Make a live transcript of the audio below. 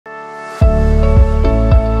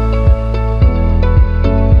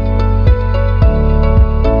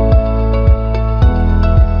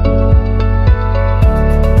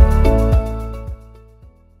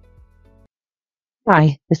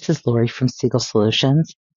Hi, this is Lori from Siegel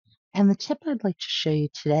Solutions, and the tip I'd like to show you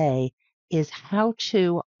today is how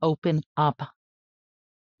to open up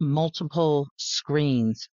multiple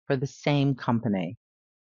screens for the same company.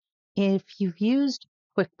 If you've used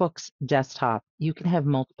QuickBooks Desktop, you can have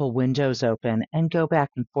multiple windows open and go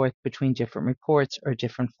back and forth between different reports or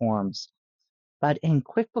different forms. But in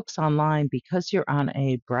QuickBooks Online, because you're on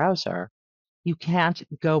a browser, you can't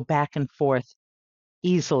go back and forth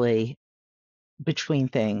easily between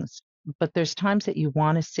things. But there's times that you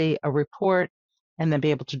want to see a report and then be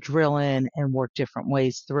able to drill in and work different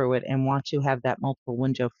ways through it and want to have that multiple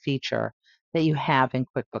window feature that you have in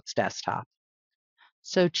QuickBooks Desktop.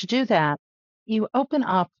 So to do that, you open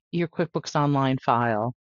up your QuickBooks Online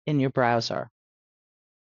file in your browser.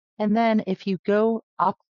 And then if you go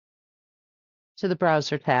up to the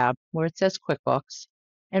browser tab where it says QuickBooks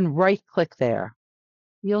and right click there,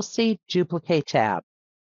 you'll see Duplicate Tab.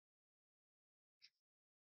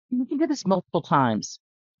 You can do this multiple times.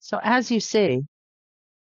 So as you see,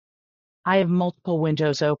 I have multiple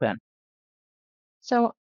windows open.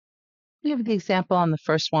 So to give the example on the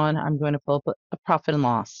first one, I'm going to pull up a profit and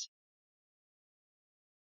loss.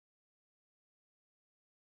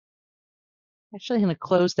 Actually, I'm going to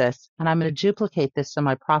close this and I'm going to duplicate this so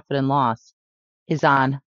my profit and loss is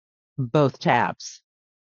on both tabs.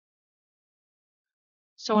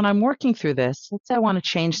 So when I'm working through this, let's say I want to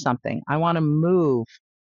change something. I want to move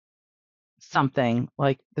something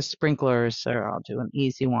like the sprinklers, or I'll do an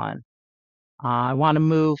easy one. I want to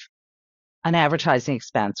move an advertising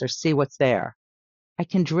expense or see what's there. I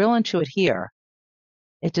can drill into it here.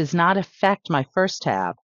 It does not affect my first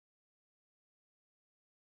tab.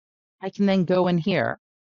 I can then go in here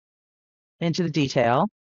into the detail,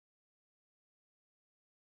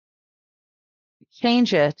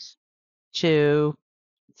 change it to,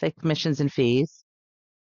 say, commissions and fees,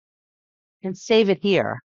 and save it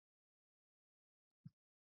here.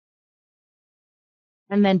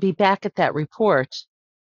 And then be back at that report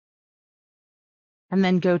and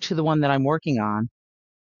then go to the one that I'm working on.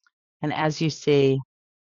 And as you see,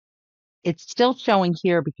 it's still showing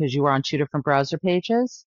here because you are on two different browser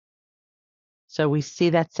pages. So we see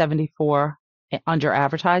that 74 under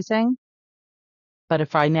advertising. But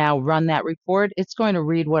if I now run that report, it's going to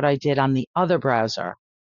read what I did on the other browser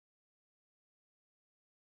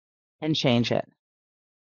and change it.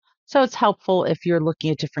 So it's helpful if you're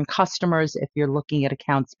looking at different customers, if you're looking at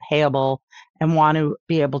accounts payable and want to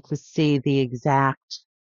be able to see the exact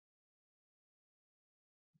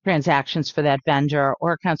transactions for that vendor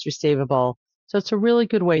or accounts receivable. So it's a really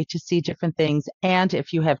good way to see different things. And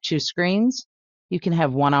if you have two screens, you can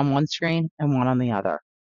have one on one screen and one on the other.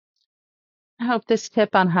 I hope this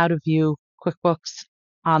tip on how to view QuickBooks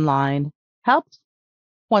Online helped.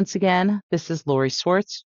 Once again, this is Lori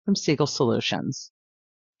Swartz from Siegel Solutions.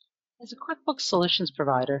 As a QuickBooks Solutions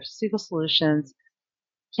provider, Siegel Solutions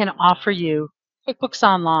can offer you QuickBooks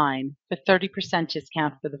Online with 30%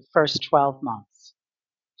 discount for the first 12 months.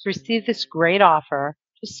 To receive this great offer,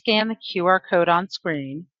 just scan the QR code on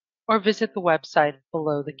screen or visit the website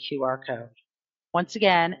below the QR code. Once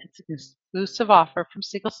again, it's an exclusive offer from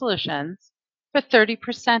Siegel Solutions for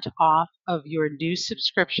 30% off of your new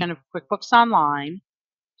subscription of QuickBooks Online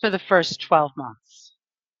for the first 12 months.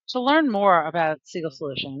 To learn more about Siegel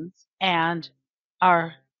Solutions and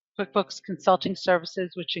our QuickBooks consulting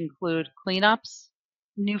services, which include cleanups,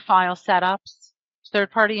 new file setups,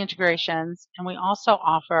 third-party integrations, and we also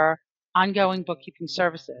offer ongoing bookkeeping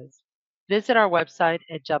services, visit our website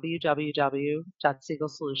at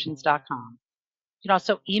www.siegelsolutions.com. You can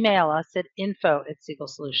also email us at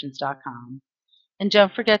info@siegelsolutions.com. And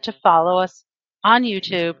don't forget to follow us on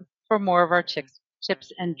YouTube for more of our tips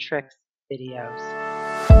and tricks videos.